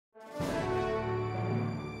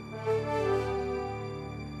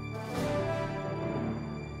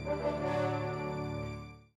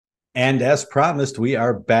And as promised, we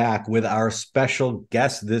are back with our special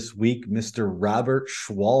guest this week, Mr. Robert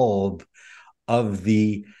Schwalb of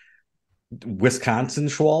the Wisconsin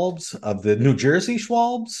Schwalbs, of the New Jersey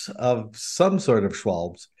Schwalbs, of some sort of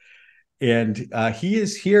Schwalbs. And he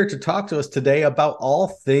is here to talk to us today about all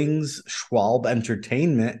things Schwalb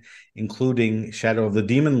Entertainment, including Shadow of the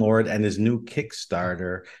Demon Lord and his new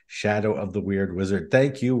Kickstarter, Shadow of the Weird Wizard.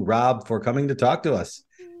 Thank you, Rob, for coming to talk to us.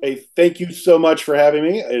 Hey, thank you so much for having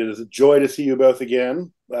me. It is a joy to see you both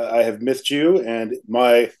again. I have missed you, and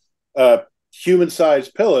my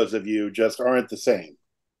human-sized pillows of you just aren't the same.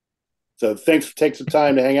 So thanks for taking some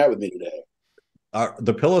time to hang out with me today.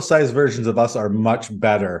 The pillow-sized versions of us are much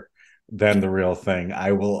better than the real thing,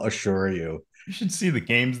 I will assure you. You should see the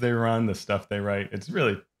games they run, the stuff they write. It's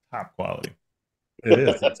really top quality. It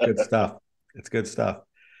is. It's good stuff. It's good stuff.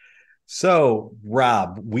 So,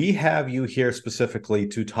 Rob, we have you here specifically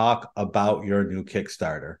to talk about your new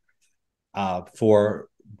Kickstarter for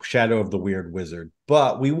Shadow of the Weird Wizard.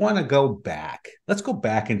 But we want to go back. Let's go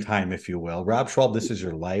back in time, if you will. Rob Schwalb, this is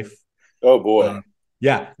your life. Oh, boy.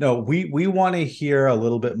 Yeah, no, we want to hear a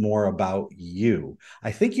little bit more about you.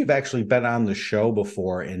 I think you've actually been on the show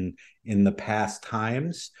before in the past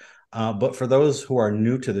times. But for those who are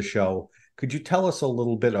new to the show, could you tell us a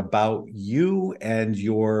little bit about you and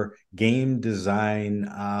your game design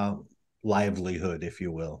livelihood, if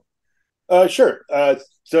you will? Sure.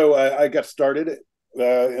 So I got started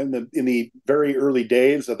in the very early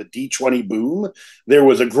days of the D20 boom. There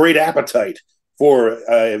was a great appetite for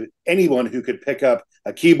anyone who could pick up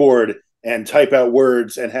a keyboard and type out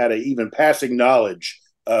words and had a even passing knowledge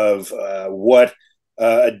of what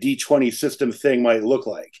a D20 system thing might look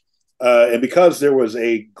like. And because there was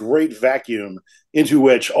a great vacuum into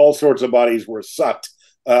which all sorts of bodies were sucked,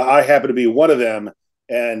 I happened to be one of them.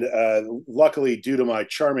 And luckily, due to my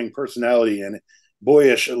charming personality and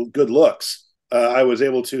boyish good looks, I was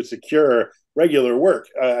able to secure regular work.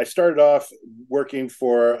 I started off working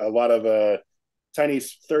for a lot of tiny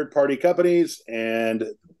third-party companies, and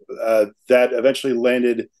that eventually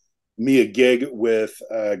landed me a gig with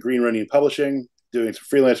Green Running Publishing, doing some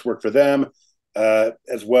freelance work for them,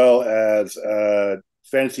 as well as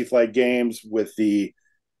Fantasy Flight Games with the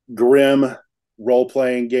Grimm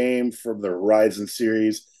role-playing game from the Horizon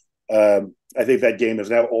series. I think that game is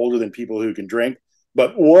now older than people who can drink,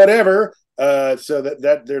 but whatever. So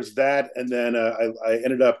that there's that, and then I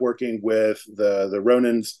ended up working with the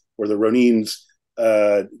Ronins or the Ronins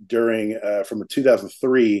during from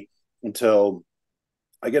 2003 until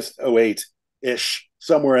I guess 08 ish,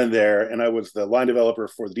 somewhere in there. And I was the line developer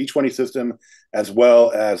for the D20 system, as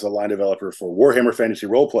well as a line developer for Warhammer Fantasy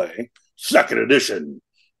Roleplay, second edition.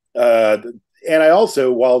 And I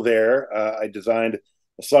also, while there, I designed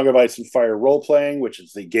a Song of Ice and Fire role playing, which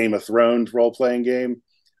is the Game of Thrones role playing game.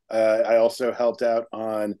 I also helped out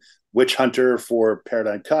on Witch Hunter for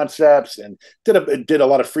Paradigm Concepts, and did a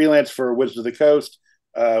lot of freelance for Wizards of the Coast,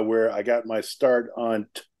 where I got my start on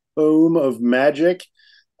Tome of Magic,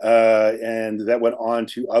 and that went on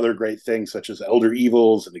to other great things such as Elder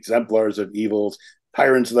Evils and Exemplars of Evils,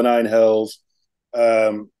 Tyrants of the Nine Hells.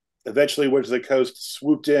 Eventually, Wizards of the Coast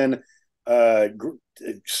swooped in,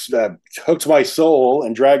 hooked my soul,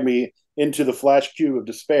 and dragged me into the Flash Cube of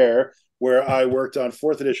Despair, where I worked on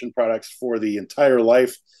 4th edition products for the entire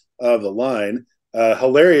life of the line.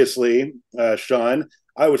 Hilariously, Shawn,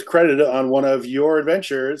 I was credited on one of your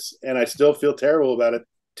adventures, and I still feel terrible about it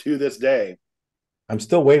to this day. I'm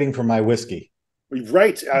still waiting for my whiskey.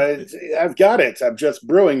 Right, I've got it. I'm just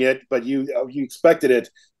brewing it, but you expected it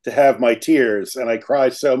to have my tears, and I cry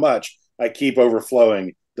so much I keep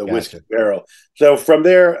overflowing the whiskey barrel. So from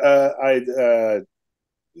there, I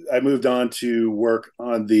moved on to work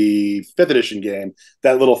on the 5th edition game,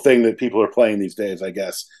 that little thing that people are playing these days, I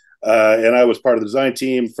guess. And I was part of the design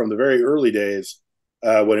team from the very early days,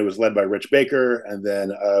 when it was led by Rich Baker, and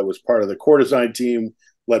then I was part of the core design team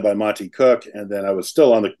led by Monty Cook, and then I was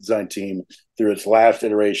still on the design team through its last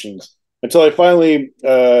iterations until I finally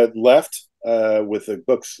left with the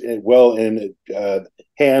books well in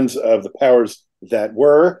hands of the powers that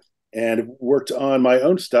were, and worked on my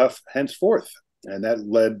own stuff henceforth. And that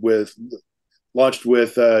launched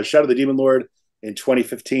with Shadow of the Demon Lord in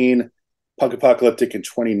 2015, Punk Apocalyptic in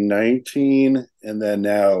 2019, and then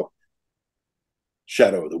now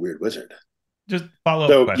Shadow of the Weird Wizard. Just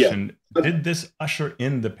follow-up question. Yeah. Did this usher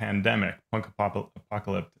in the pandemic, Punk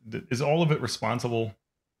Apocalypse? Is all of it responsible?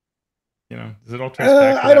 Does it all trace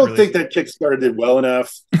back to I don't think that Kickstarter did well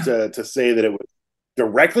enough to say that it was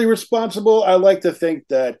directly responsible. I like to think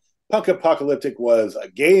that Punk Apocalyptic was a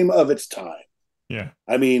game of its time. Yeah.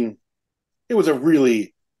 I mean, it was a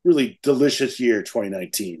really, really delicious year,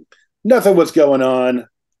 2019. nothing was going on.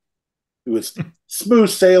 It was smooth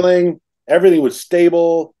sailing. Everything was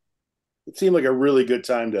stable. It seemed like a really good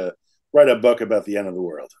time to write a book about the end of the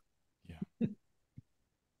world. Yeah.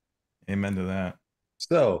 Amen to that.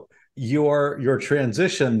 So your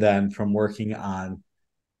transition then from working on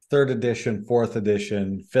third edition, fourth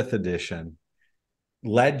edition, fifth edition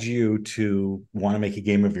led you to want to make a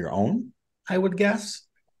game of your own, I would guess.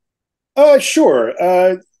 Sure.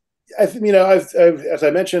 I've as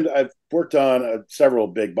I mentioned, I've worked on several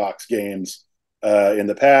big box games in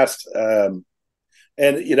the past, and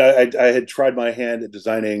I had tried my hand at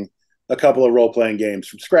designing a couple of role playing games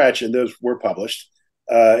from scratch, and those were published.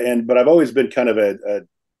 But I've always been kind of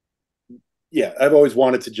I've always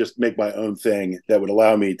wanted to just make my own thing that would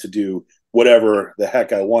allow me to do whatever the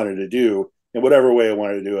heck I wanted to do in whatever way I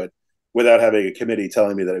wanted to do it, without having a committee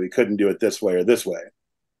telling me that we couldn't do it this way or this way.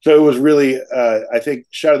 So it was really, I think,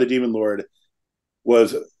 Shadow the Demon Lord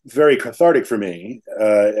was very cathartic for me,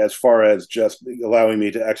 as far as just allowing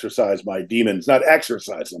me to exercise my demons, not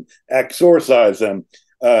exercise them, exorcise them.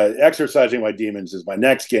 Exercising my demons is my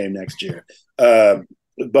next game next year.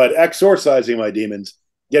 But exorcising my demons,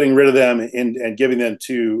 getting rid of them and giving them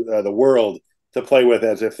to the world to play with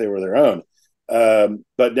as if they were their own.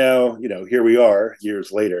 But now, here we are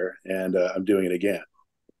years later, and I'm doing it again.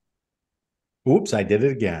 Oops, I did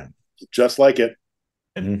it again. Just like it.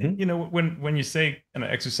 And when you say kind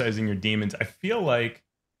of exercising your demons, I feel like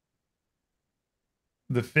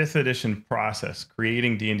the 5th edition process,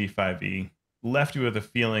 creating D&D 5e, left you with a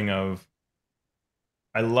feeling of,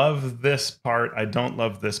 I love this part, I don't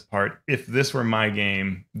love this part. If this were my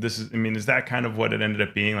game, is that kind of what it ended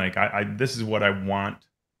up being? Like, this is what I want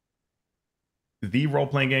the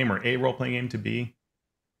role-playing game or a role-playing game to be?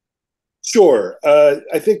 Sure.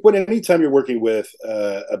 I think anytime you're working with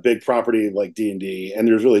a big property like D&D, and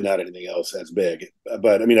there's really not anything else as big,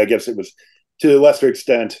 but I guess it was to a lesser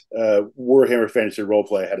extent, Warhammer Fantasy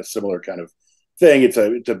Roleplay had a similar kind of thing. It's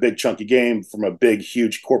a big chunky game from a big,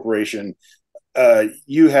 huge corporation.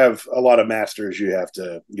 You have a lot of masters you have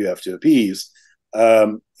to appease.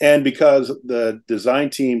 And because the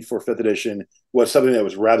design team for 5th edition was something that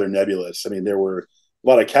was rather nebulous, there were a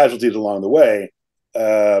lot of casualties along the way.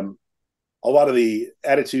 A lot of the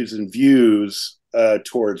attitudes and views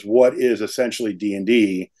towards what is essentially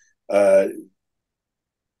D&D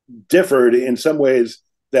differed in some ways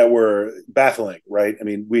that were baffling, right?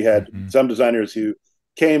 We had some designers who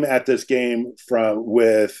came at this game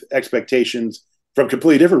with expectations from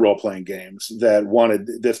completely different role-playing games that wanted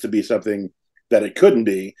this to be something that it couldn't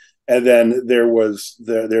be. And then there's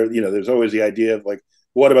always the idea of, like,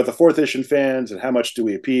 what about the 4th edition fans, and how much do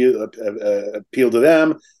we appeal to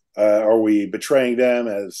them? Are we betraying them,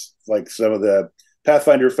 as like some of the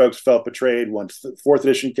Pathfinder folks felt betrayed once the 4th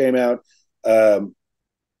edition came out?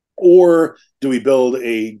 Or do we build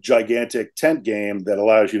a gigantic tent game that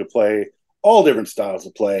allows you to play all different styles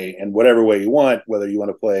of play in whatever way you want, whether you want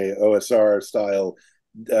to play OSR style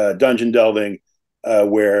dungeon delving,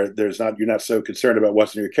 where you're not so concerned about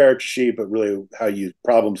what's in your character sheet, but really how you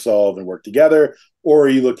problem solve and work together? Or are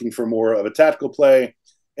you looking for more of a tactical play?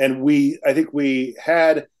 And I think we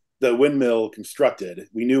had the windmill constructed.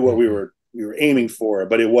 We knew what we were aiming for,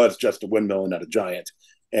 but it was just a windmill and not a giant.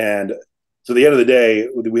 And so at the end of the day,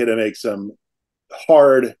 we had to make some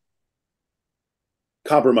hard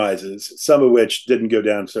compromises, some of which didn't go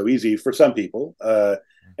down so easy for some people.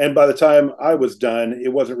 And by the time I was done,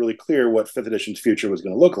 it wasn't really clear what 5th edition's future was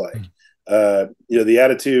going to look like. The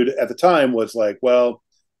attitude at the time was like, well,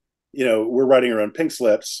 we're writing our own pink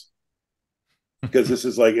slips because this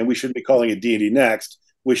is like, and we shouldn't be calling it D&D next.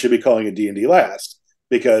 We should be calling it D&D last,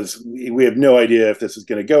 because we have no idea if this is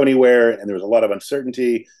going to go anywhere, and there was a lot of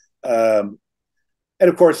uncertainty. And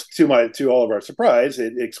of course, to all of our surprise,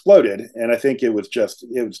 it exploded. And I think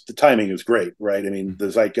the timing was great, right?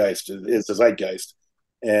 The zeitgeist is the zeitgeist.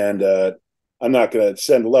 And I'm not going to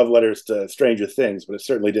send love letters to Stranger Things, but it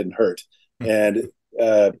certainly didn't hurt. And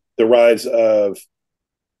the rise of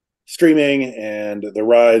streaming and the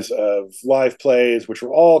rise of live plays, which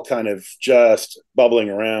were all kind of just bubbling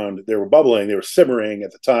around. They were simmering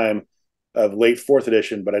at the time of late 4th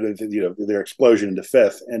edition, but I didn't think, their explosion into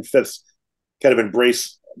 5th, and 5th's kind of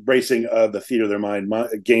embracing of the theater of their mind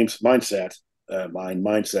games mindset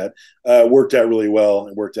worked out really well,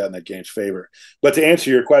 and worked out in that game's favor. But to answer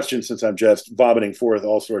your question, since I'm just vomiting forth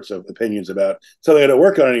all sorts of opinions about something I don't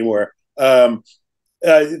work on anymore,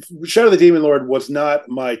 Shadow the Demon Lord was not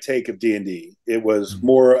my take of D&D. It was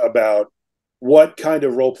more about what kind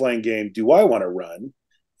of role-playing game do I want to run.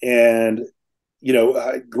 And,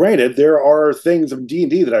 granted, there are things of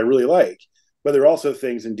D&D that I really like, but there are also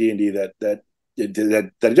things in D&D that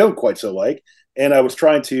that I don't quite so like. And I was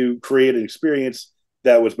trying to create an experience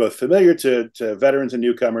that was both familiar to veterans and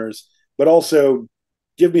newcomers, but also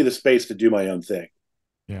give me the space to do my own thing.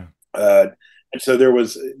 Yeah. And so there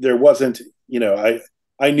wasn't,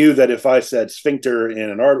 I knew that if I said sphincter in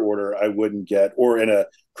an art order, I wouldn't get, or in a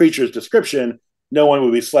creature's description, no one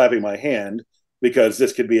would be slapping my hand, because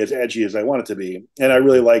this could be as edgy as I want it to be. And I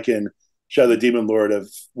really like in Shadow the Demon Lord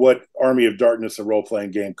of what Army of Darkness, a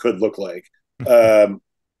role-playing game, could look like. And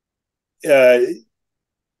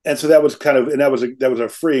so that was a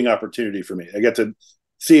freeing opportunity for me. I got to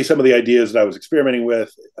see some of the ideas that I was experimenting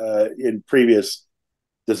with in previous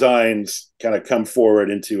designs kind of come forward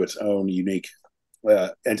into its own unique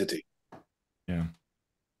entity. Yeah.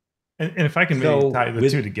 And if I can maybe tie the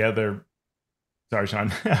two together, sorry,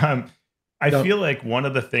 Shawn. I feel like one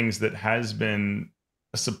of the things that has been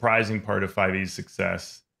a surprising part of 5e's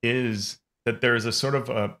success is that there is a sort of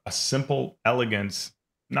a simple elegance,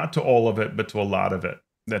 not to all of it, but to a lot of it,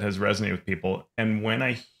 that has resonated with people. And when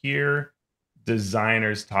I hear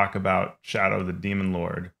designers talk about Shadow the Demon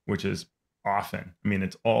Lord, which is often, I mean,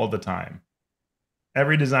 it's all the time,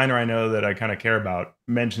 every designer I know that I kind of care about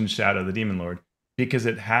mentions Shadow the Demon Lord, because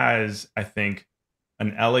it has, I think,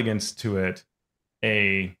 an elegance to it,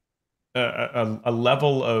 a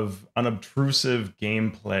level of unobtrusive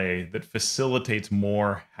gameplay that facilitates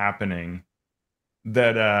more happening,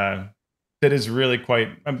 that is really quite,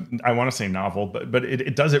 I want to say novel, but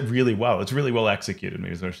it does it really well. It's really well executed,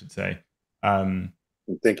 maybe is what I should say.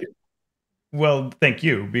 Thank you. Well, thank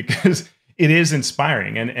you, because it is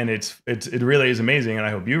inspiring, and it really is amazing. And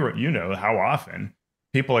I hope you know how often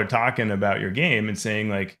people are talking about your game and saying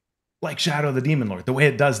like Shadow the Demon Lord, the way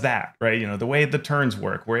it does that, right? The way the turns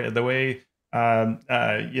work, the way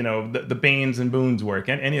the banes and boons work,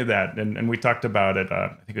 and any of that. And we talked about it.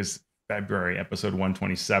 I think it was February, episode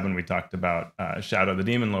 127. We talked about Shadow the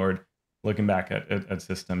Demon Lord, looking back at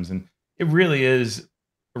systems, and it really is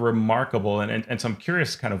remarkable. And so I'm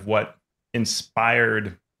curious, kind of what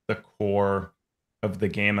inspired the core of the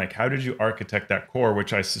game. Like, how did you architect that core,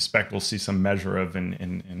 which I suspect we'll see some measure of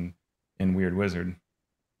in Weird Wizard?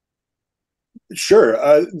 Sure.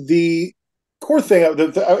 The core thing,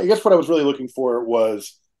 I guess what I was really looking for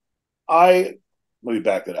was, let me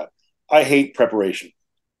back that up. I hate preparation.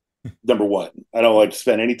 Number one, I don't like to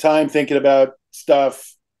spend any time thinking about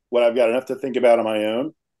stuff when I've got enough to think about on my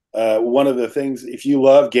own. One of the things, if you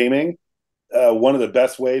love gaming, one of the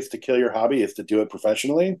best ways to kill your hobby is to do it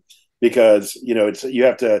professionally, because you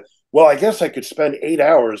have to. Well, I guess I could spend 8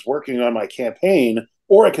 hours working on my campaign,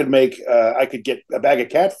 or I could get a bag of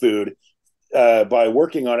cat food by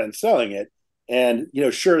working on it and selling it. And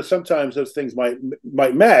sure, sometimes those things might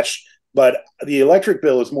match, but the electric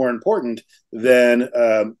bill is more important than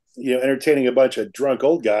entertaining a bunch of drunk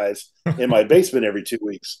old guys in my basement every 2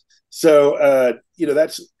 weeks. So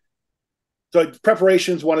so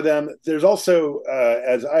preparation's one of them. There's also,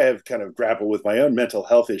 as I have kind of grappled with my own mental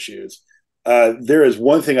health issues, there is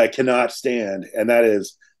one thing I cannot stand, and that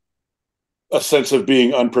is a sense of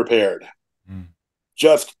being unprepared.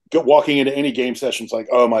 Just walking into any game sessions like,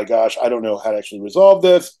 oh my gosh, I don't know how to actually resolve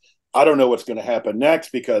this. I don't know what's going to happen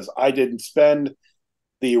next, because I didn't spend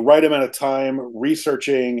the right amount of time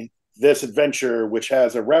researching this adventure, which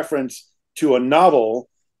has a reference to a novel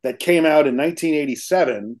that came out in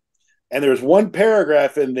 1987. And there's one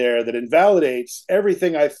paragraph in there that invalidates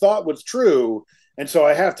everything I thought was true. And so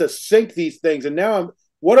I have to sync these things. And now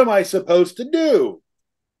what am I supposed to do?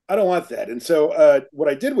 I don't want that. And so what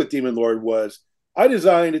I did with Demon Lord was I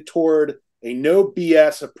designed it toward a no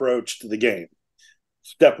BS approach to the game.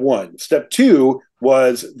 Step one. Step two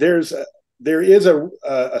was there is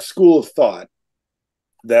a school of thought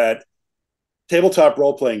that tabletop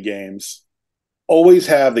role-playing games always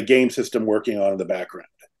have the game system working on in the background.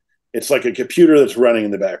 It's like a computer that's running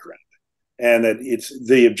in the background. And that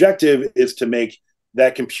the objective is to make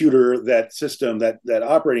that computer, that system, that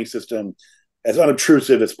operating system as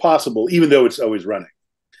unobtrusive as possible, even though it's always running.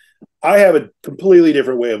 I have a completely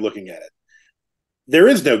different way of looking at it. There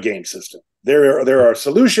is no game system. There are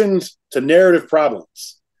solutions to narrative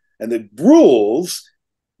problems. And the rules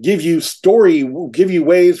give you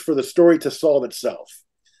ways for the story to solve itself.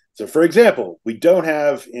 So, for example, we don't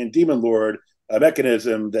have in Demon Lord a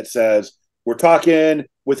mechanism that says we're talking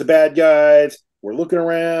with the bad guys, we're looking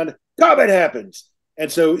around, combat happens. And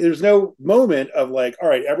so there's no moment of like, all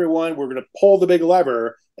right, everyone, we're going to pull the big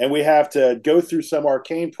lever and we have to go through some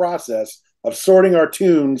arcane process of sorting our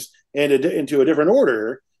tunes into a different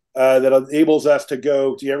order that enables us to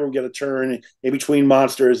go to everyone get a turn in between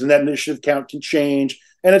monsters, and that initiative count can change.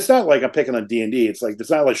 And it's not like I'm picking on D&D. It's like there's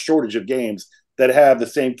not like a shortage of games that have the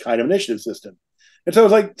same kind of initiative system. And so I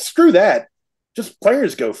was like, screw that. Just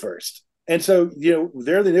players go first. And so,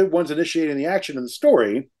 they're the ones initiating the action in the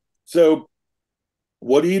story. So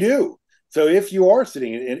what do? So if you are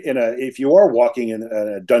sitting if you are walking in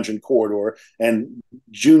a dungeon corridor and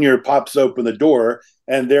Junior pops open the door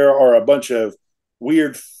and there are a bunch of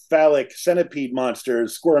weird phallic centipede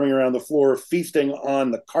monsters squirming around the floor, feasting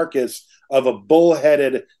on the carcass of a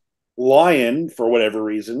bull-headed lion for whatever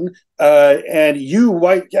reason, and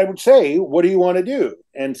I would say, what do you want to do?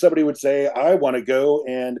 And somebody would say, I want to go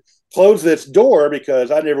and close this door because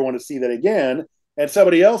I never want to see that again. And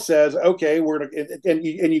somebody else says, okay, and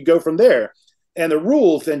you go from there. And the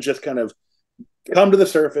rules then just kind of come to the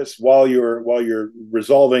surface while you're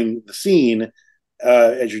resolving the scene,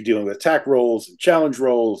 as you're dealing with attack rolls and challenge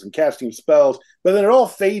rolls and casting spells. But then it all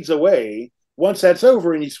fades away once that's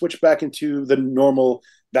over, and you switch back into the normal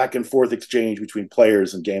back and forth exchange between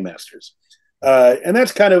players and game masters. And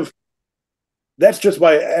that's just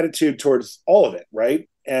my attitude towards all of it, right?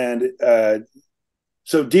 And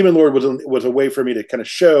so Demon Lord was a way for me to kind of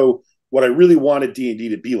show what I really wanted D&D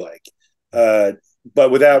to be like,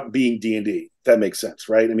 but without being D&D. If that makes sense,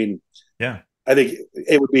 right? I mean, yeah, I think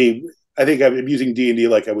it would be. I think I'm using D&D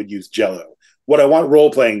like I would use Jello. What I want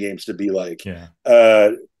role-playing games to be like,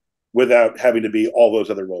 without having to be all those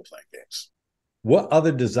other role-playing games. What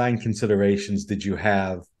other design considerations did you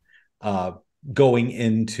have going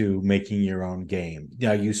into making your own game?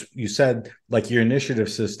 You said like your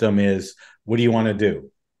initiative system is, what do you want to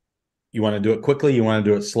do? You want to do it quickly? You want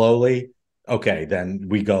to do it slowly? Okay, then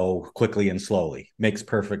we go quickly and slowly. Makes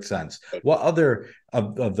perfect sense. What other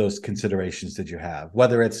of those considerations did you have?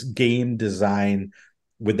 Whether it's game design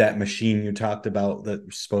with that machine you talked about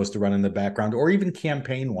that's supposed to run in the background, or even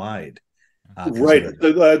campaign wide. Right.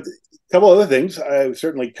 A couple other things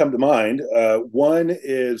certainly come to mind. One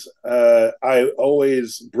is I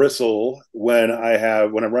always bristle when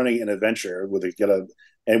I'm running an adventure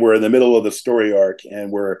and we're in the middle of the story arc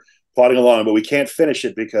and we're plodding along, but we can't finish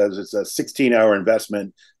it because it's a 16-hour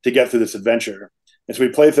investment to get through this adventure. And so we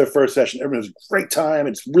play through the first session. Everyone has a great time.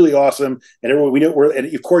 It's really awesome. And everyone, we know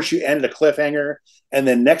and of course you end at a cliffhanger. And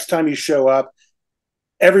then next time you show up,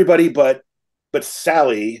 everybody but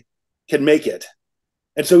Sally can make it.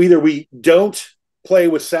 And so either we don't play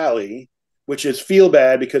with Sally, which is feel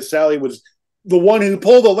bad because Sally was the one who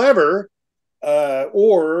pulled the lever,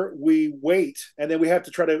 or we wait and then we have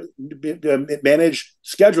to try to manage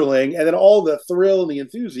scheduling, and then all the thrill and the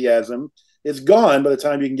enthusiasm is gone by the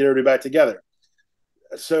time you can get everybody back together.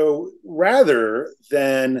 So rather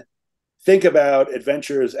than think about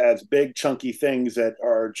adventures as big chunky things that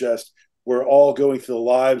are just we're all going through the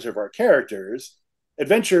lives of our characters,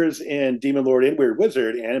 adventures in Demon Lord and Weird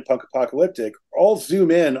Wizard and in Punk Apocalyptic all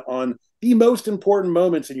zoom in on the most important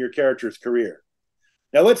moments in your character's career.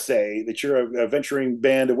 Now, let's say that you're a venturing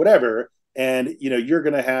band or whatever, and you're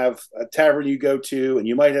going to have a tavern you go to, and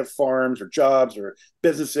you might have farms or jobs or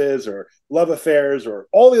businesses or love affairs or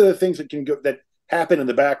all the other things that happen in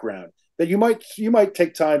the background that you might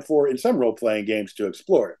take time for in some role-playing games to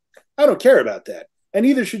explore. I don't care about that, and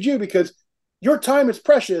neither should you, because your time is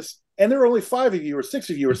precious, and there are only 5 of you or 6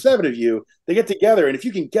 of you or 7 of you that get together, and if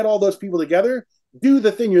you can get all those people together, do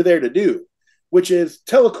the thing you're there to do, which is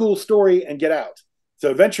tell a cool story and get out. So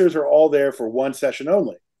adventures are all there for one session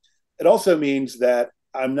only. It also means that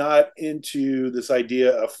I'm not into this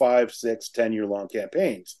idea of 5, 6, 10-year long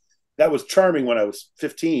campaigns. That was charming when I was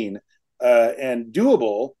 15 and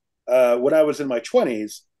doable when I was in my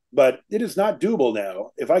 20s, but it is not doable now.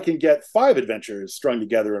 If I can get 5 adventures strung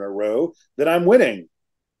together in a row, then I'm winning.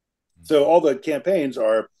 So all the campaigns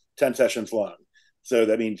are 10 sessions long. So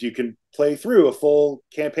that means you can play through a full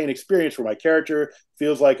campaign experience where my character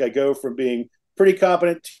feels like I go from being pretty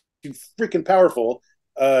competent to freaking powerful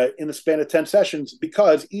in the span of 10 sessions,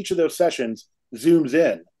 because each of those sessions zooms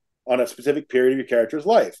in on a specific period of your character's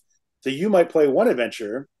life. So you might play one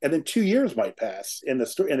adventure, and then 2 years might pass in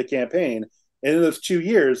the campaign, and in those 2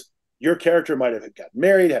 years, your character might have got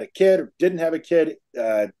married, had a kid, or didn't have a kid,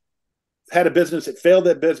 had a business, it failed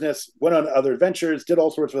that business, went on other adventures, did all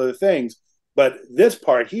sorts of other things. But this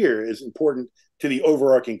part here is important to the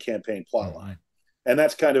overarching campaign plotline, and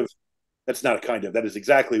that is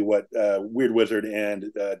exactly what Weird Wizard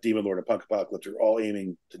and Demon Lord and Punk Apocalypse are all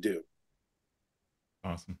aiming to do.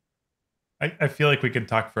 Awesome. I feel like we could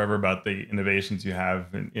talk forever about the innovations you have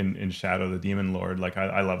in Shadow the Demon Lord. Like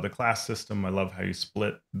I love the class system. I love how you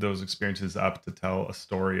split those experiences up to tell a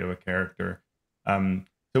story of a character.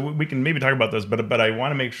 So we can maybe talk about those, but I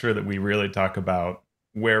want to make sure that we really talk about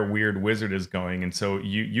where Weird Wizard is going. And so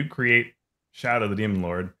you create Shadow the Demon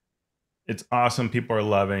Lord. It's awesome. People are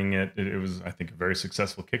loving it. It was, I think, a very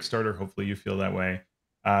successful Kickstarter. Hopefully you feel that way.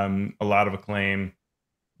 A lot of acclaim,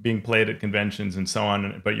 being played at conventions and so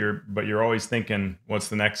on. But you're always thinking, what's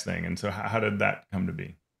the next thing? And so how did that come to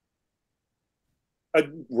be?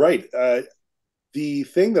 Right. The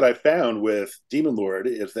thing that I found with Demon Lord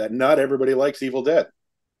is that not everybody likes Evil Dead.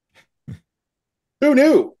 Who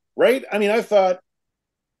knew? Right? I mean, I thought,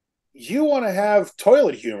 you want to have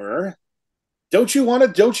toilet humor, don't you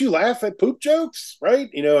laugh at poop jokes, right?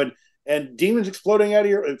 And demons exploding out of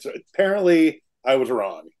your, apparently I was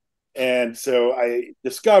wrong. And so I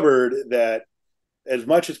discovered that as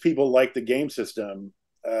much as people like the game system,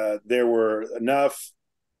 there were enough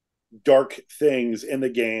dark things in the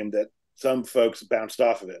game that some folks bounced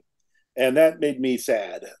off of it. And that made me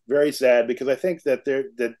sad, very sad, because I think that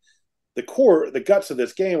the guts of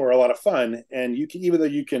this game were a lot of fun, and you can, even though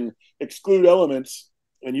you can exclude elements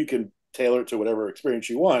and you can tailor it to whatever experience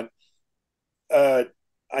you want.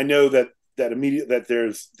 I know that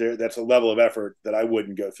that's a level of effort that I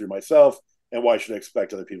wouldn't go through myself, and why should I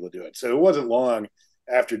expect other people to do it? So it wasn't long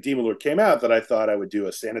after Demon Lord came out that I thought I would do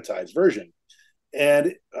a sanitized version.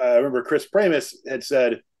 And I remember Chris Pramus had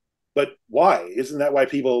said, "But why? Isn't that why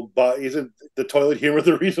people bought? Isn't the toilet humor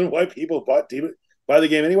the reason why people buy the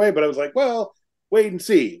game anyway?" But I was like, well, wait and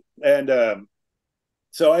see. And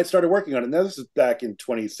so I started working on it. Now this is back in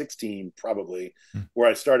 2016, probably, where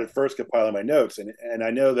I started first compiling my notes. And I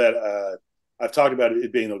know that I've talked about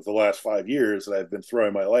it being the last 5 years that I've been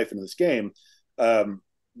throwing my life into this game,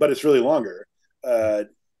 but it's really longer. The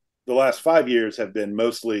last 5 years have been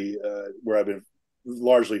mostly where I've been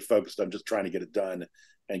largely focused on just trying to get it done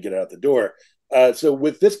and get it out the door. So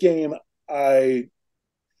with this game, it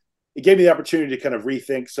gave me the opportunity to kind of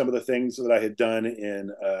rethink some of the things that I had done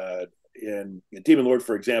in Demon Lord,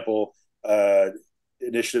 for example.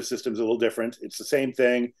 Initiative system's a little different. It's the same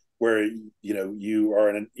thing where you're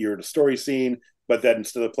in a story scene, but then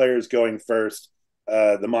instead of the players going first,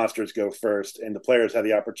 the monsters go first, and the players have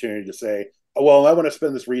the opportunity to say, "Oh, well, I want to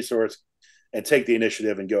spend this resource and take the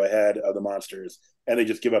initiative and go ahead of the monsters," and they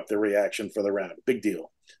just give up their reaction for the round. Big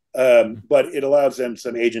deal. But it allows them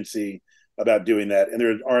some agency about doing that, and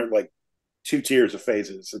there aren't like 2 tiers of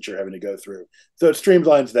phases that you're having to go through. So it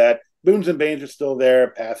streamlines that. Boons and Banes are still there.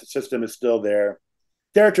 Path system is still there.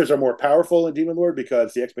 Characters are more powerful in Demon Lord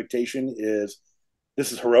because the expectation is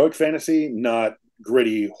this is heroic fantasy, not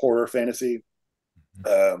gritty horror fantasy.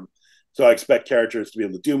 So I expect characters to be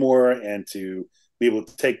able to do more and to be able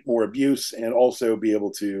to take more abuse, and also be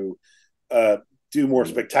able to do more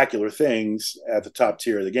spectacular things at the top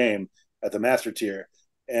tier of the game, at the master tier.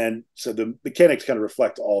 And so the mechanics kind of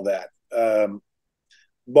reflect all that.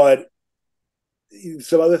 But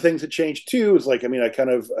some other things that changed too is like, I mean, I kind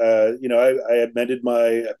of, I amended my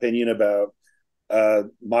opinion about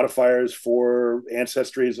modifiers for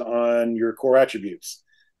ancestries on your core attributes.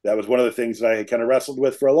 That was one of the things that I had kind of wrestled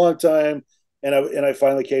with for a long time. And I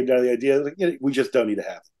finally came down to the idea that we just don't need to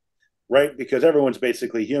have them, right? Because everyone's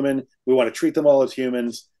basically human. We want to treat them all as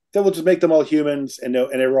humans. Then we'll just make them all humans, and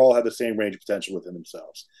they all have the same range of potential within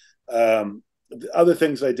themselves. The other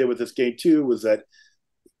things I did with this game too was that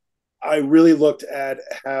I really looked at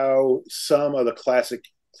how some of the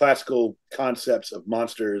classical concepts of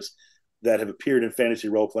monsters that have appeared in fantasy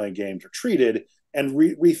role-playing games are treated, and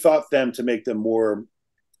rethought them to make them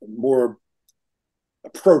more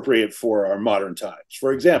appropriate for our modern times.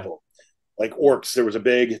 For example, like orcs, there was a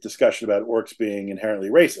big discussion about orcs being inherently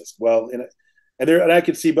racist. Well, and I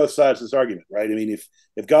could see both sides of this argument, right? I mean,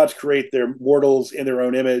 if gods create their mortals in their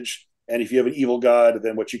own image, and if you have an evil god,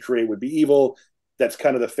 then what you create would be evil. That's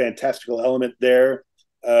kind of the fantastical element there.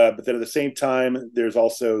 But then at the same time, there's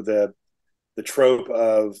also the trope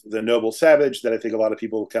of the noble savage that I think a lot of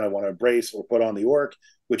people kind of want to embrace or put on the orc,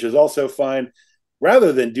 which is also fine.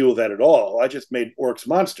 Rather than deal with that at all, I just made orcs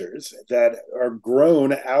monsters that are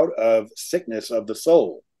grown out of sickness of the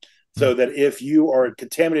soul. So that if you are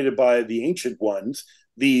contaminated by the ancient ones,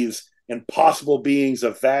 these impossible beings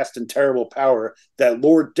of vast and terrible power that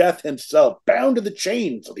Lord Death himself bound to the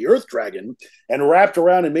chains of the Earth Dragon and wrapped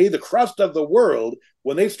around and made the crust of the world,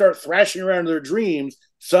 when they start thrashing around in their dreams,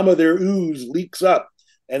 some of their ooze leaks up,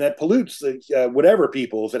 and that pollutes the whatever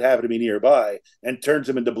peoples that happen to be nearby and turns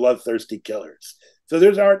them into bloodthirsty killers. So the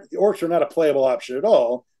orcs are not a playable option at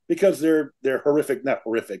all, because they're horrific, not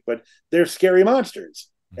horrific, but they're scary monsters.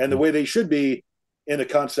 And the way they should be, in the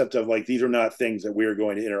concept of like, these are not things that we're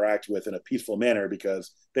going to interact with in a peaceful manner,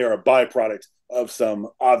 because they are a byproduct of some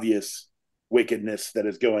obvious wickedness that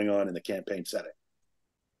is going on in the campaign setting.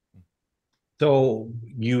 So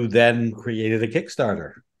you then created a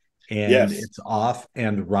Kickstarter, and Yes. it's off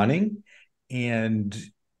and running. And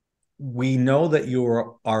we know that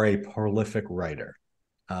you are a prolific writer.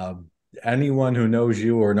 Uh, Anyone who knows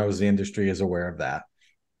you or knows the industry is aware of that.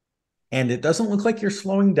 And it doesn't look like you're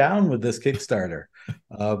slowing down with this Kickstarter.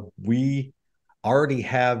 We already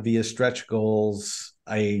have via stretch goals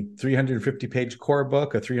a 350-page core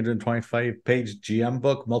book, a 325-page GM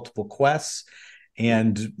book, multiple quests,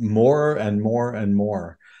 and more and more and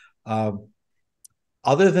more.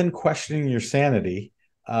 Other than questioning your sanity,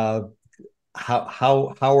 how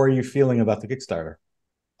are you feeling about the Kickstarter?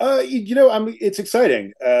 It's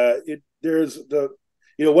exciting. There's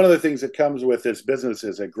one of the things that comes with this business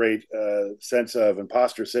is a great sense of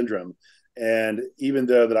imposter syndrome. And even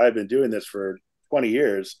though that I've been doing this for 20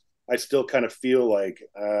 years, I still kind of feel like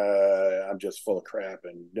I'm just full of crap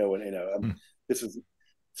and no one, this is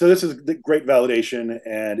the great validation,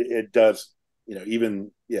 and it does,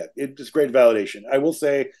 it's great validation. I will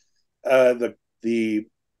say the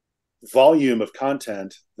volume of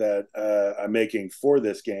content that I'm making for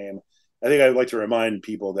this game, I think I'd like to remind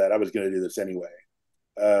people that I was going to do this anyway.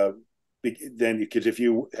 Then, because if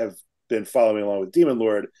you have been following along with Demon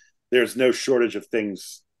Lord, there's no shortage of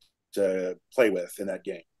things to play with in that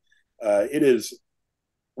game. It is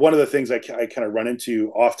one of the things I kind of run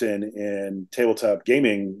into often in tabletop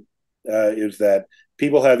gaming is that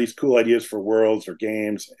people have these cool ideas for worlds or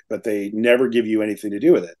games, but they never give you anything to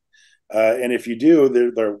do with it. And if you do,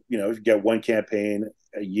 they're you get one campaign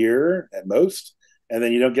a year at most, and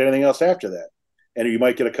then you don't get anything else after that. And you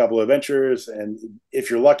might get a couple of adventures, and if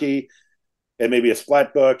you're lucky, it may be a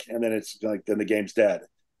splat book, and then it's like then the game's dead.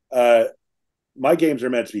 My games are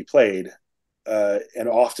meant to be played, and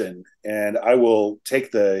often, and I will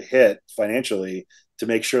take the hit financially to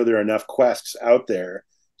make sure there are enough quests out there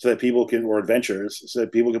so that people can, or adventures, so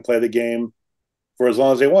that people can play the game for as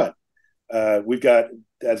long as they want. We've got,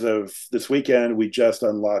 as of this weekend, we just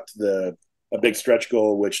unlocked a big stretch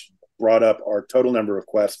goal, which brought up our total number of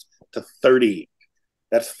quests to 30.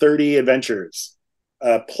 That's 30 adventures,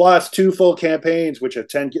 plus 2 full campaigns, which have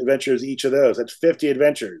 10 adventures each of those. That's 50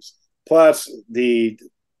 adventures. Plus the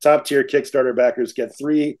top tier Kickstarter backers get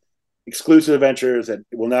 3 exclusive adventures that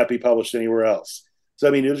will not be published anywhere else. So,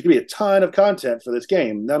 I mean, there's going to be a ton of content for this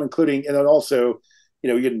game, not including, and then also,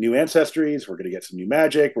 we get new ancestries. We're going to get some new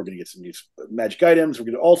magic. We're going to get some new magic items. We're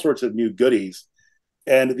going to get all sorts of new goodies.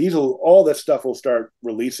 And all this stuff will start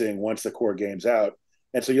releasing once the core game's out.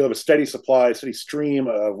 And so you'll have a steady supply, steady stream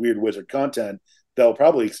of Weird Wizard content that'll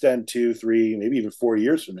probably extend 2, 3, maybe even 4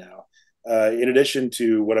 years from now. In addition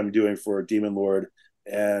to what I'm doing for Demon Lord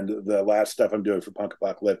and the last stuff I'm doing for Punk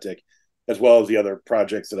Apocalyptic, as well as the other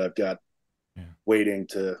projects that I've got waiting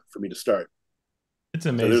for me to start. It's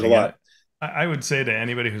amazing. So there's a lot. I would say to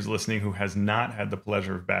anybody who's listening who has not had the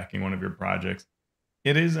pleasure of backing one of your projects,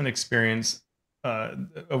 it is an experience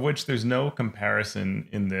of which there's no comparison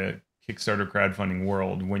in the Kickstarter crowdfunding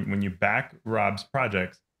world. When you back Rob's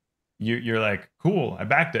projects, you're like, cool, I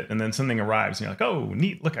backed it. And then something arrives and you're like, oh,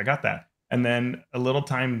 neat, look, I got that. And then a little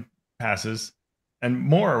time passes and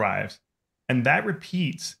more arrives. And that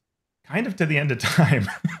repeats kind of to the end of time.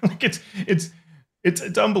 Like it's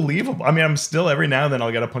unbelievable. I mean, I'm still, every now and then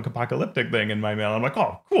I'll get a Punk Apocalyptic thing in my mail. I'm like,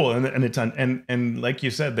 oh, cool. And it's and like you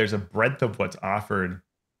said, there's a breadth of what's offered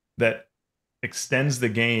that extends the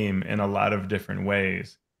game in a lot of different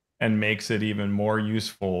ways and makes it even more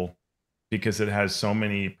useful because it has so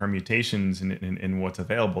many permutations in what's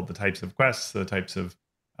available, the types of quests, the types of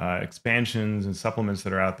expansions and supplements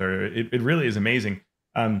that are out there. It really is amazing.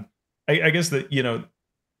 I guess that,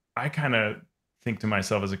 I kind of think to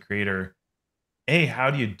myself as a creator, A,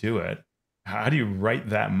 how do you do it? How do you write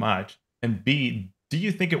that much? And B, do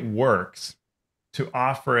you think it works to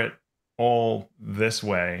offer it all this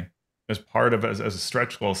way as part of as a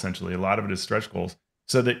stretch goal? Essentially, a lot of it is stretch goals,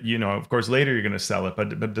 so that of course later you're going to sell it.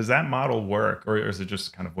 But does that model work, or is it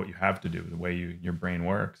just kind of what you have to do, the way your brain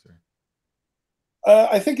works?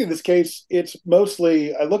 I think in this case, it's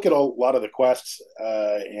mostly I look at a lot of the quests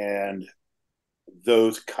and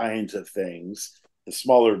those kinds of things, the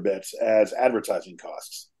smaller bits, as advertising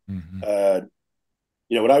costs. Mm-hmm.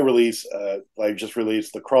 When I just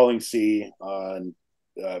released The Crawling Sea on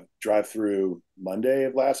drive-through Monday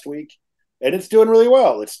of last week, and it's doing really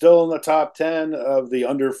well. It's still in the top 10 of the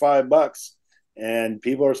under $5, and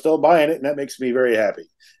people are still buying it, and that makes me very happy.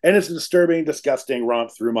 And it's a disturbing, disgusting romp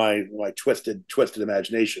through my twisted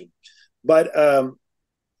imagination. But when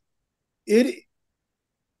you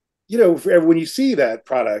see that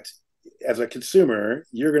product as a consumer,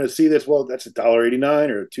 you're going to see this. Well, that's $1.89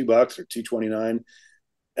 or $2 or $2.29,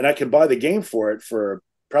 and I can buy the game for it for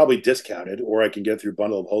probably discounted, or I can get it through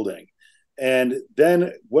bundle of holding. And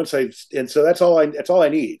then so that's all I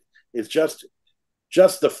need. It's just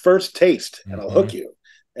just the first taste, and I'll hook you.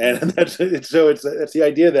 And that's the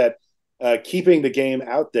idea that keeping the game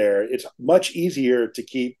out there, it's much easier to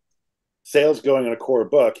keep sales going on a core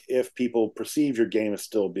book if people perceive your game as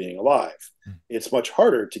still being alive. It's much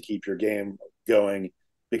harder to keep your game going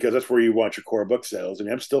because that's where you want your core book sales. And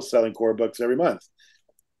I'm still selling core books every month.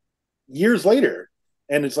 Years later,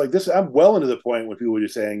 and it's like this, I'm well into the point when people are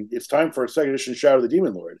just saying it's time for a second edition Shadow of the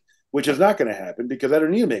Demon Lord, which is not going to happen because I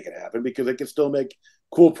don't need to make it happen because I can still make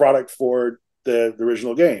cool product for the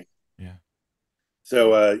original game. Yeah.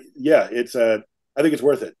 So it's I think it's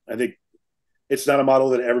worth it. I think it's not a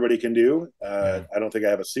model that everybody can do. I don't think I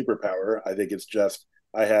have a superpower. I think it's just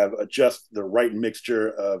I have just the right mixture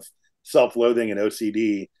of self-loathing and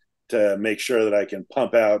OCD to make sure that I can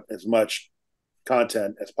pump out as much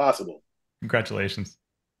content as possible. Congratulations.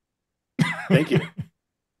 Thank you.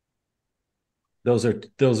 Those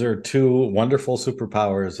are two wonderful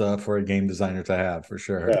superpowers for a game designer to have, for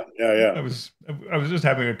sure. Yeah. I was just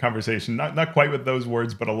having a conversation, not quite with those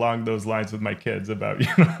words, but along those lines with my kids about,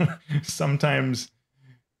 sometimes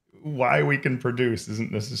why we can produce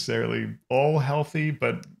isn't necessarily all healthy,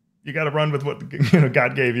 but you got to run with what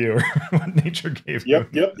God gave you or what nature gave you.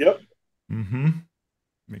 Yep. Mm-hmm.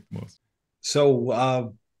 Make the most.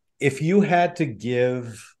 So, if you had to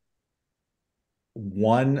give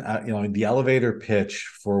one, the elevator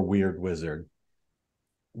pitch for Weird Wizard,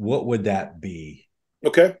 what would that be?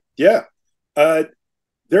 Okay. Yeah.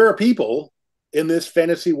 There are people in this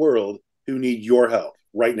fantasy world who need your help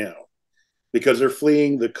right now because they're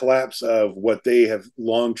fleeing the collapse of what they have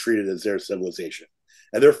long treated as their civilization.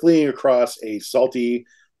 And they're fleeing across a salt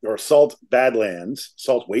wastelands,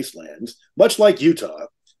 much like Utah.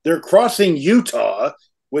 They're crossing Utah,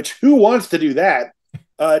 which who wants to do that,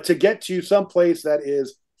 to get to some place that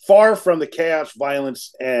is far from the chaos,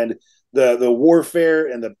 violence, and the warfare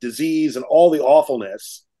and the disease and all the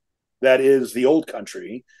awfulness that is the old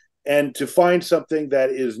country, and to find something that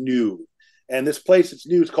is new. And this place that's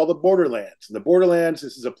new is called the Borderlands. And the Borderlands,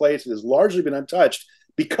 this is a place that has largely been untouched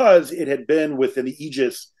because it had been within the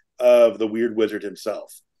aegis of the Weird Wizard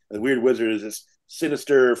himself. And the Weird Wizard is this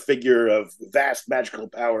sinister figure of vast magical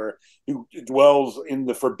power who dwells in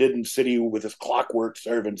the Forbidden City with his clockwork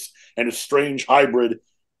servants and his strange hybrid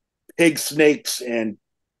pig snakes and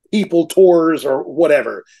people tours or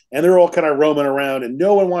whatever. And they're all kind of roaming around and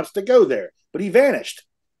no one wants to go there, but he vanished.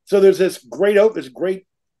 So there's this great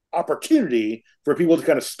opportunity for people to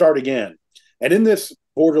kind of start again. And in this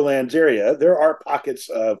Borderlands area, there are pockets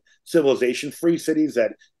of civilization, free cities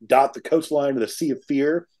that dot the coastline of the Sea of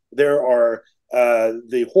Fear. There are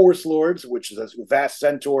the Horse Lords, which is a vast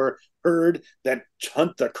centaur herd that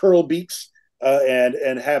hunt the Curlbeaks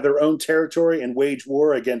and have their own territory and wage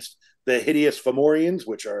war against the hideous Fomorians,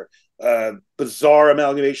 which are bizarre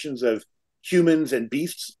amalgamations of humans and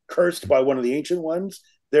beasts cursed by one of the ancient ones.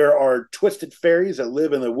 There are twisted fairies that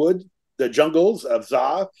live in the jungles of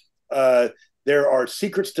Za. There are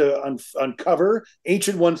secrets to uncover,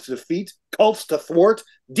 ancient ones to defeat, cults to thwart,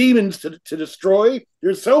 demons to destroy.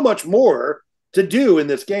 There's so much more to do in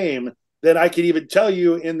this game than I could even tell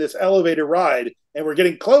you in this elevator ride. And we're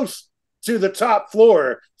getting close to the top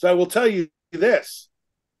floor. So I will tell you this.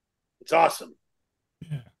 It's awesome.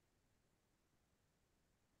 Yeah.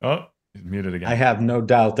 Oh, he's muted again. I have no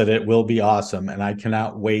doubt that it will be awesome, and I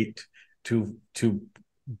cannot wait to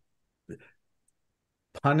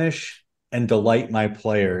punish and delight my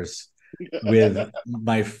players with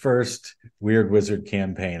my first Weird Wizard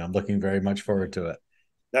campaign. I'm looking very much forward to it.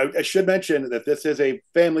 Now, I should mention that this is a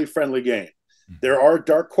family-friendly game. Mm-hmm. There are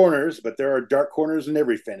dark corners, but there are dark corners in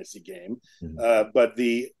every fantasy game. Mm-hmm. But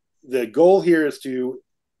the goal here is to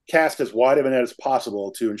cast as wide of a net as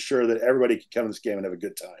possible to ensure that everybody can come to this game and have a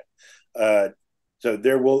good time. So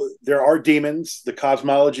there are demons. The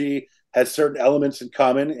cosmology has certain elements in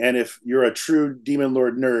common, and if you're a true Demon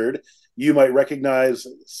Lord nerd, you might recognize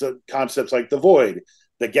concepts like the void,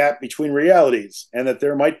 the gap between realities, and that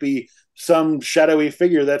there might be some shadowy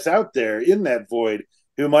figure that's out there in that void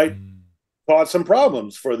who might cause some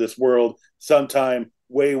problems for this world sometime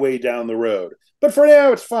way, way down the road. But for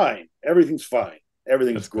now, it's fine. Everything's fine.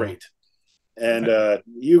 Everything's great. Cool. And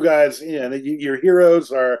you guys, your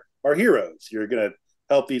heroes are heroes. You're going to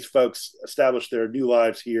help these folks establish their new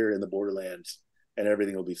lives here in the Borderlands, and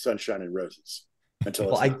everything will be sunshine and roses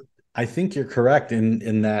until it's not. I think you're correct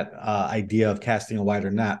in that idea of casting a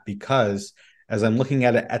wider net, because as I'm looking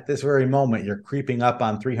at it at this very moment, you're creeping up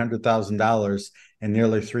on $300,000 and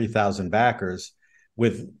nearly 3,000 backers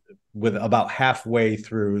with about halfway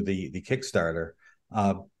through the Kickstarter.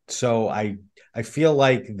 So I feel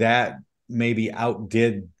like that maybe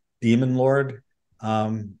outdid Demon Lord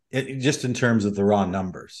Just in terms of the raw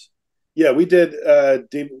numbers. Yeah, we did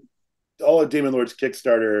all of Demon Lord's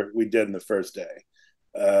Kickstarter. We did in the first day,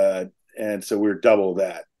 and so we're double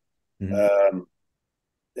that. Mm-hmm.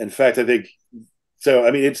 In fact, I think so.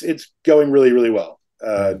 I mean, it's going really, really well.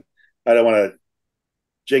 I don't want to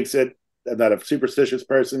jinx it. I'm not a superstitious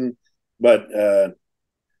person, but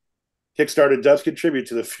Kickstarter does contribute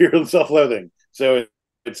to the fear of self-loathing. So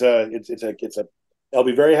it's a. I'll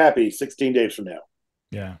be very happy 16 days from now.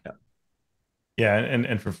 Yeah. Yeah,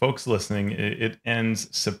 and for folks listening, it ends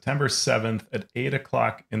September 7th at 8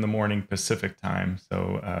 o'clock in the morning Pacific time.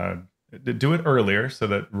 So do it earlier so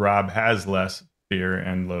that Rob has less fear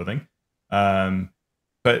and loathing.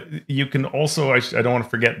 But you can also, I don't want to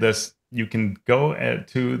forget this, you can go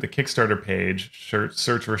to the Kickstarter page,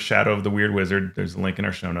 search for Shadow of the Weird Wizard. There's a link in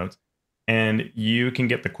our show notes. And you can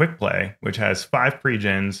get the quick play, which has 5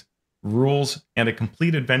 pre-gens, rules, and a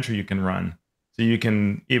complete adventure you can run. So you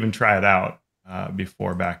can even try it out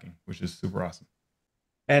before backing, which is super awesome.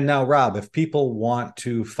 And now, Rob, if people want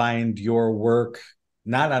to find your work,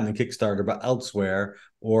 not on the Kickstarter, but elsewhere,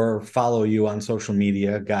 or follow you on social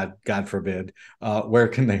media, God forbid, where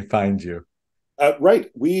can they find you? Right.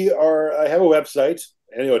 I have a website.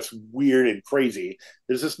 I know it's weird and crazy.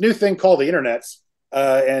 There's this new thing called the internets,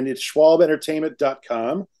 and it's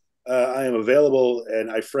schwalbentertainment.com. I am available, and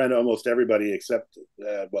I friend almost everybody except,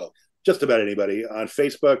 just about anybody on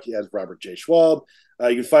Facebook as Robert J. Schwalb.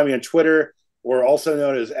 You can find me on Twitter, or also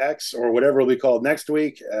known as X, or whatever will be called next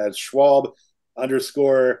week, as Schwalb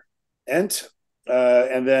 _ent.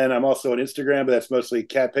 And then I'm also on Instagram, but that's mostly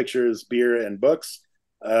cat pictures, beer, and books.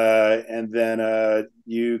 And then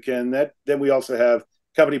then we also have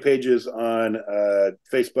company pages on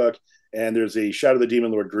Facebook, and there's a Shadow of the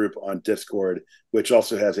Demon Lord group on Discord, which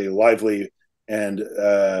also has a lively and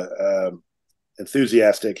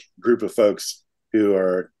enthusiastic group of folks who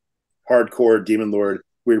are hardcore Demon Lord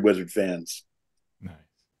Weird Wizard fans. Nice.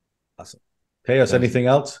 Awesome. Teos, anything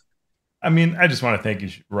else? I mean, I just want to thank you,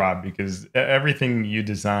 Rob, because everything you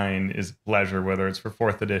design is a pleasure, whether it's for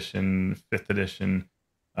 4th edition, 5th edition,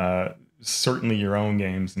 certainly your own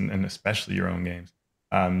games, and especially your own games.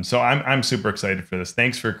 So I'm super excited for this.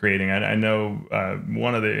 Thanks for creating. I know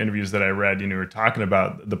one of the interviews that I read, you were talking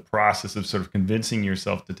about the process of sort of convincing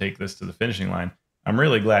yourself to take this to the finishing line. I'm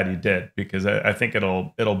really glad you did, because I think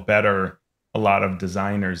it'll better a lot of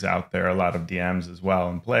designers out there, a lot of DMs as well,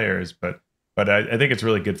 and players. But I think it's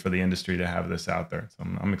really good for the industry to have this out there. So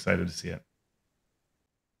I'm excited to see it.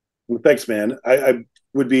 Well, thanks, man. I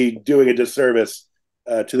would be doing a disservice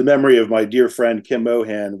to the memory of my dear friend Kim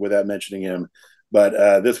Mohan without mentioning him.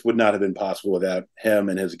 But this would not have been possible without him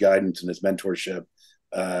and his guidance and his mentorship.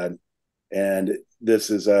 And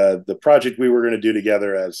this is the project we were going to do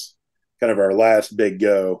together as kind of our last big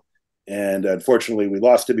go. And unfortunately, we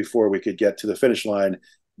lost it before we could get to the finish line.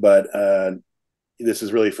 But this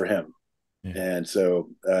is really for him. Yeah. And so,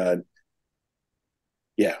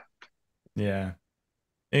 yeah. Yeah.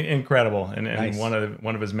 Incredible. And nice. one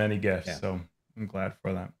of his many gifts. Yeah. So I'm glad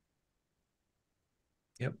for that.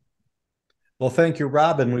 Yep. Well, thank you,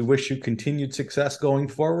 Rob, and we wish you continued success going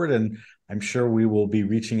forward. And I'm sure we will be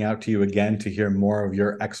reaching out to you again to hear more of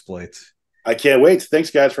your exploits. I can't wait. Thanks,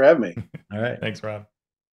 guys, for having me. All right. Thanks, Rob.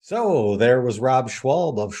 So there was Rob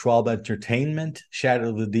Schwalb of Schwalb Entertainment, Shadow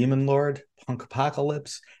of the Demon Lord, Punk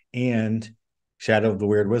Apocalypse, and Shadow of the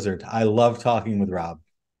Weird Wizard. I love talking with Rob.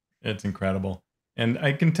 It's incredible. And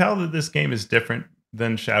I can tell that this game is different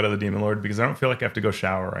than Shadow of the Demon Lord, because I don't feel like I have to go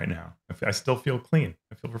shower right now. I still feel clean.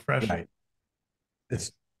 I feel refreshed. Right.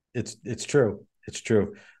 It's true. It's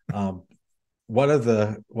true. One of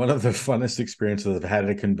the funnest experiences I've had at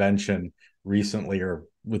a convention recently, or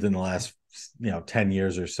within the last 10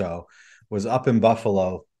 years or so, was up in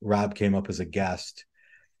Buffalo. Rob came up as a guest,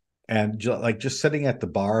 and just sitting at the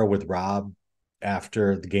bar with Rob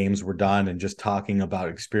after the games were done and just talking about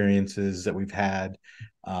experiences that we've had.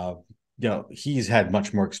 He's had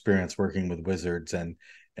much more experience working with wizards and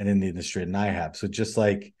in the industry than I have. So just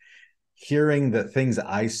like hearing that things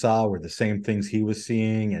I saw were the same things he was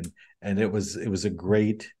seeing, and it was a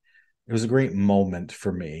great moment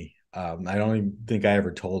for me. I don't even think I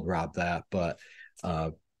ever told Rob that, but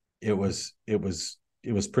it was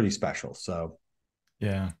pretty special. So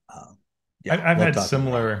yeah, I've had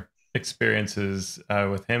similar experiences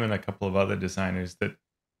with him and a couple of other designers that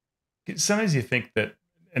sometimes you think that,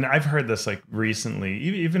 and I've heard this like recently,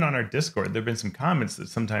 even on our Discord, there've been some comments that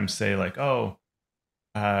sometimes say like, oh,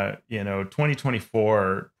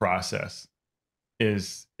 2024 process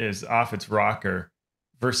is off its rocker,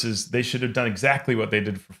 versus they should have done exactly what they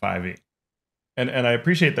did for 5e. And I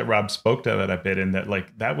appreciate that Rob spoke to that a bit, and that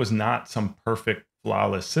like that was not some perfect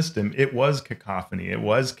flawless system. It was cacophony. It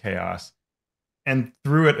was chaos. And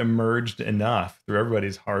through it emerged enough, through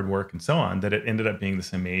everybody's hard work and so on, that it ended up being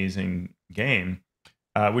this amazing game,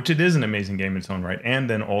 which it is an amazing game in its own right. And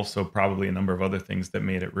then also probably a number of other things that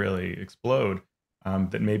made it really explode,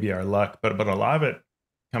 that may be our luck. But a lot of it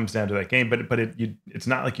comes down to that game. But it's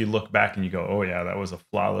not like you look back and you go, oh, yeah, that was a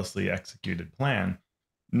flawlessly executed plan.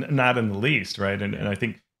 Not in the least, right? And I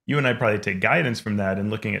think you and I probably take guidance from that in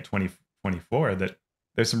looking at 2024, that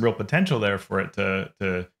there's some real potential there for it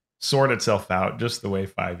to sort itself out just the way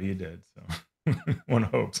 5e did. So one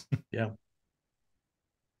hopes. Yeah.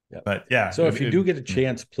 But yeah. So if you do get a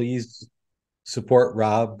chance, please support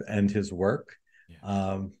Rob and his work.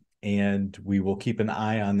 Yeah. And we will keep an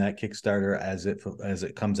eye on that Kickstarter as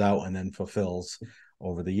it comes out and then fulfills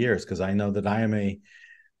over the years. Because I know that I am a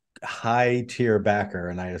high tier backer,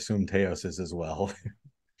 and I assume Teos is as well.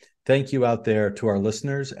 Thank you out there to our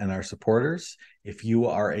listeners and our supporters. If you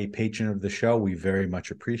are a patron of the show, we very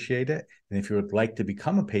much appreciate it. And if you would like to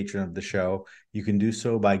become a patron of the show, you can do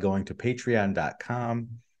so by going to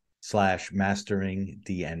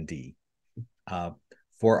patreon.com/masteringdnd.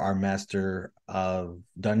 For our Master of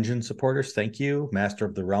Dungeon supporters, thank you. Master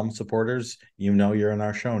of the Realm supporters, you know you're in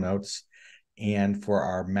our show notes. And for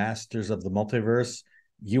our Masters of the Multiverse,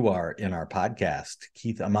 you are in our podcast.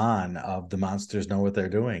 Keith Amon of The Monsters Know What They're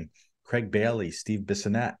Doing, Craig Bailey, Steve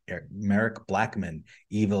Bissonette, Merrick Blackman,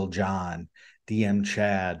 Evil John, DM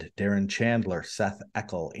Chad, Darren Chandler, Seth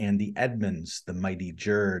Eckel, Andy Edmonds, The Mighty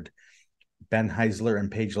Jerd, Ben Heisler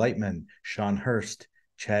and Paige Lightman, Shawn Hurst,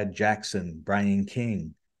 Chad Jackson, Brian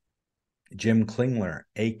King, Jim Klingler,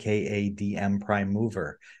 a.k.a. DM Prime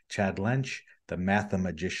Mover, Chad Lynch, The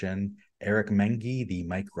Mathemagician, Eric Mengi, The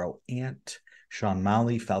Micro Ant, Sean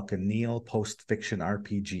Malley, Falcon Neal, Post Fiction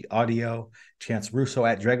RPG Audio, Chance Russo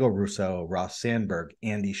at Drago Russo, Ross Sandberg,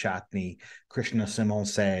 Andy Shotney, Krishna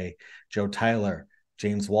Simonse, Joe Tyler,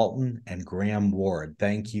 James Walton, and Graham Ward.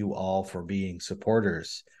 Thank you all for being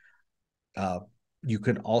supporters. You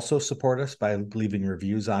can also support us by leaving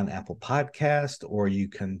reviews on Apple Podcast, or you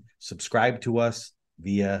can subscribe to us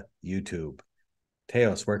via YouTube.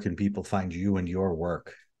 Teos, where can people find you and your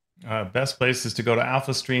work? Best place is to go to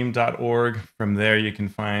alphastream.org. From there, you can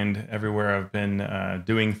find everywhere I've been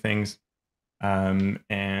doing things.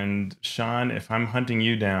 And Shawn, if I'm hunting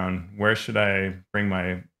you down, where should I bring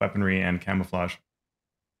my weaponry and camouflage?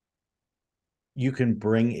 You can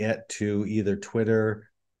bring it to either Twitter,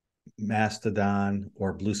 Mastodon,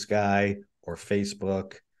 or Blue Sky, or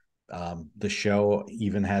Facebook. The show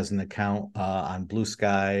even has an account on Blue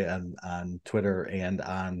Sky and on Twitter and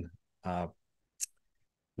on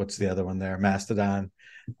what's the other one there? Mastodon.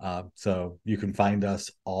 So you can find us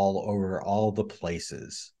all over all the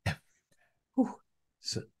places.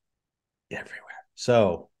 So, everywhere.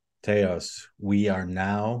 So, Teos, we are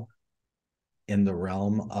now in the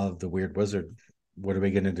realm of the Weird Wizard. What are we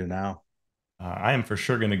going to do now? I am for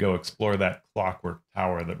sure going to go explore that clockwork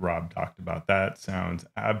tower that Rob talked about. That sounds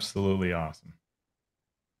absolutely awesome.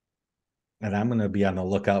 And I'm going to be on the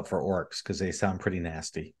lookout for orcs because they sound pretty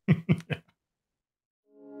nasty.